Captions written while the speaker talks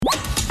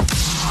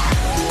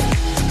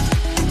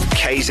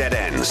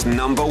KZN's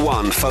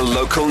 #1 for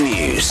local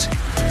news.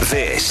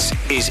 This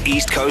is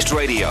East Coast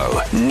Radio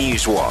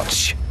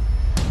Newswatch.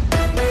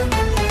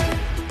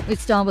 We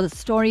start with a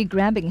story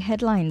grabbing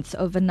headlines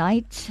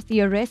overnight.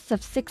 The arrests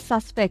of 6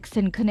 suspects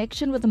in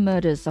connection with the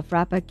murders of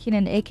rapper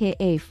Kinan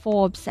aka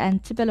Forbes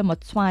and Tibz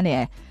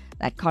Motswane.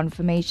 That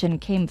confirmation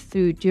came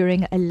through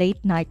during a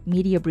late-night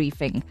media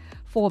briefing.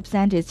 Forbes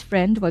and his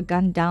friend were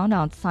gunned down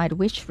outside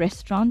Wish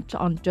Restaurant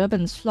on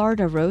Durban's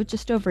Florida Road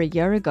just over a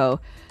year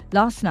ago.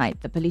 Last night,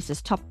 the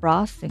police's top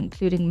brass,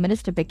 including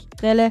Minister Becky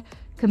Cele,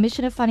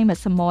 Commissioner Fani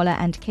Masemola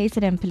and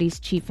KZN Police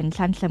Chief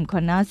Nhlanhla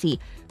Mkhwanazi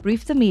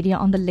briefed the media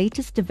on the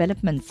latest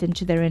developments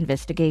into their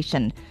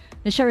investigation.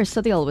 Nishara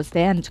Sudhiel was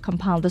there and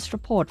compiled this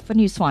report for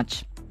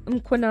Newswatch.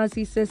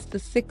 Mkhwanazi says the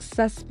 6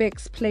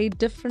 suspects played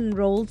different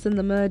roles in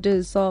the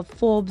murders of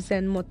Forbes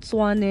and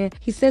Motswane.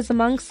 He says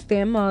amongst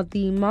them are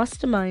the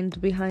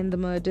mastermind behind the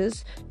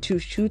murders, 2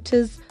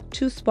 shooters,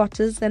 2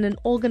 spotters and an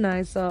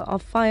organizer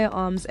of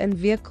firearms and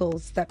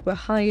vehicles that were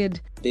hired.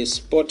 The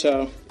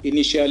spotter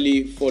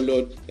initially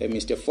followed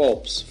Mr.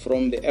 Forbes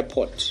from the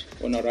airport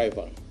on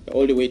arrival,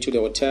 all the way to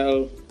the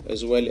hotel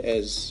as well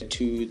as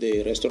to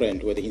the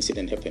restaurant where the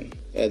incident happened.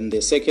 And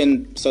the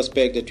second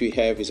suspect that we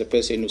have is a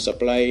person who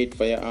supplied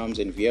firearms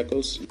and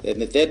vehicles. And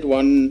the third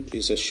one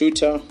is a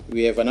shooter.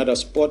 We have another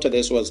spotter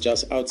that was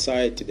just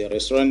outside the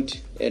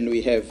restaurant. And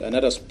we have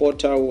another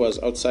spotter who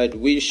was outside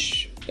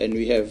Wish. And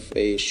we have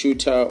a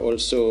shooter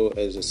also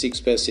as a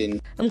 6th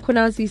person.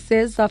 Mkhwanazi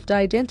says after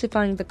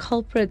identifying the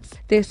culprits,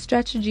 their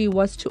strategy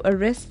was to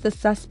arrest the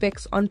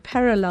suspects on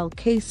parallel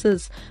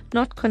cases,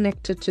 not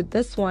connected to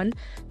this one,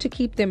 to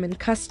keep them in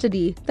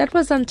custody. That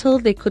was until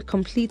they could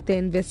complete their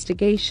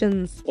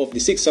investigations. Of the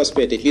 6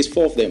 suspects, at least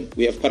 4 of them,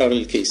 we have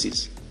parallel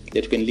cases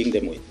that we can link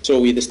them with.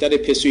 So we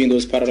started pursuing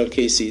those parallel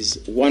cases.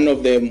 One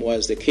of them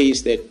was the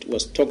case that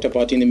was talked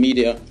about in the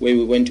media where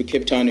we went to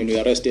Cape Town and we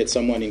arrested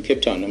someone in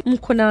Cape Town.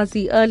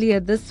 Mkhwanazi earlier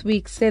this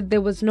week said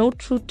there was no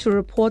truth to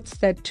reports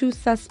that 2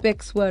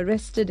 suspects were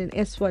arrested in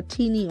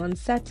Eswatini on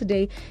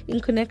Saturday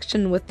in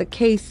connection with the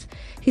case.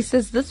 He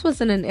says this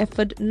was in an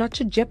effort not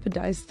to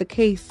jeopardize the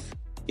case.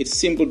 It's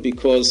simple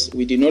because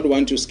we did not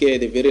want to scare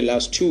the very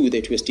last 2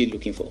 that we're still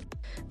looking for.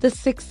 The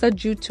 6 are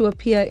due to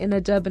appear in a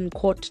Durban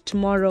court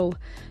tomorrow.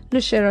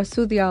 Nushera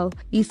Sudhial,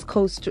 East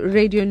Coast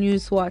Radio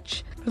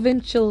Newswatch,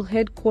 Provincial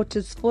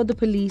Headquarters for the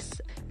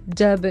Police,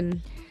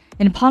 Durban.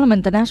 In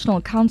Parliament, the National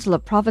Council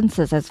of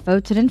Provinces has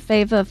voted in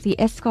favour of the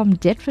Eskom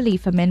Debt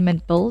Relief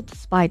Amendment Bill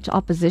despite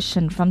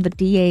opposition from the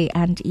DA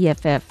and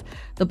EFF.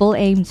 The bill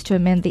aims to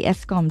amend the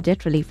Eskom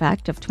Debt Relief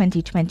Act of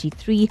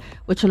 2023,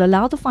 which will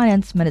allow the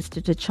Finance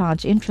Minister to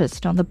charge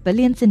interest on the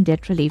billions in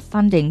debt relief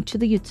funding to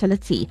the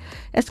utility.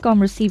 Eskom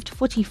received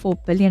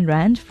 44 billion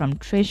rand from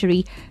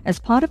Treasury as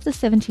part of the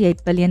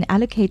 78 billion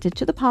allocated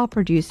to the power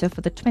producer for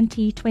the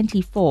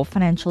 2024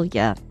 financial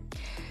year.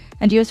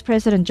 And U.S.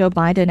 President Joe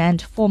Biden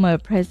and former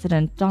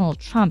President Donald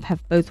Trump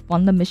have both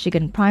won the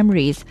Michigan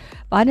primaries.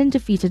 Biden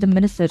defeated a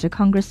Minnesota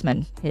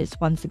congressman. His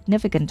one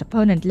significant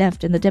opponent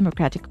left in the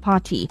Democratic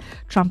Party.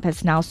 Trump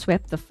has now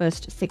swept the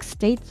first 6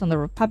 states on the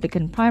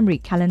Republican primary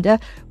calendar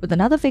with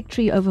another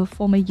victory over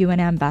former UN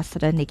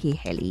Ambassador Nikki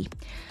Haley.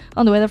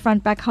 On the weather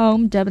front back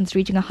home, Durban's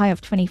reaching a high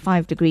of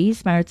 25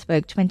 degrees,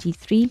 Maritzburg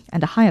 23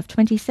 and a high of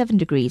 27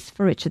 degrees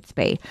for Richards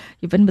Bay.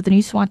 You've been with the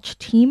Newswatch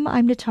team.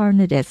 I'm Natara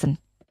Nadesan.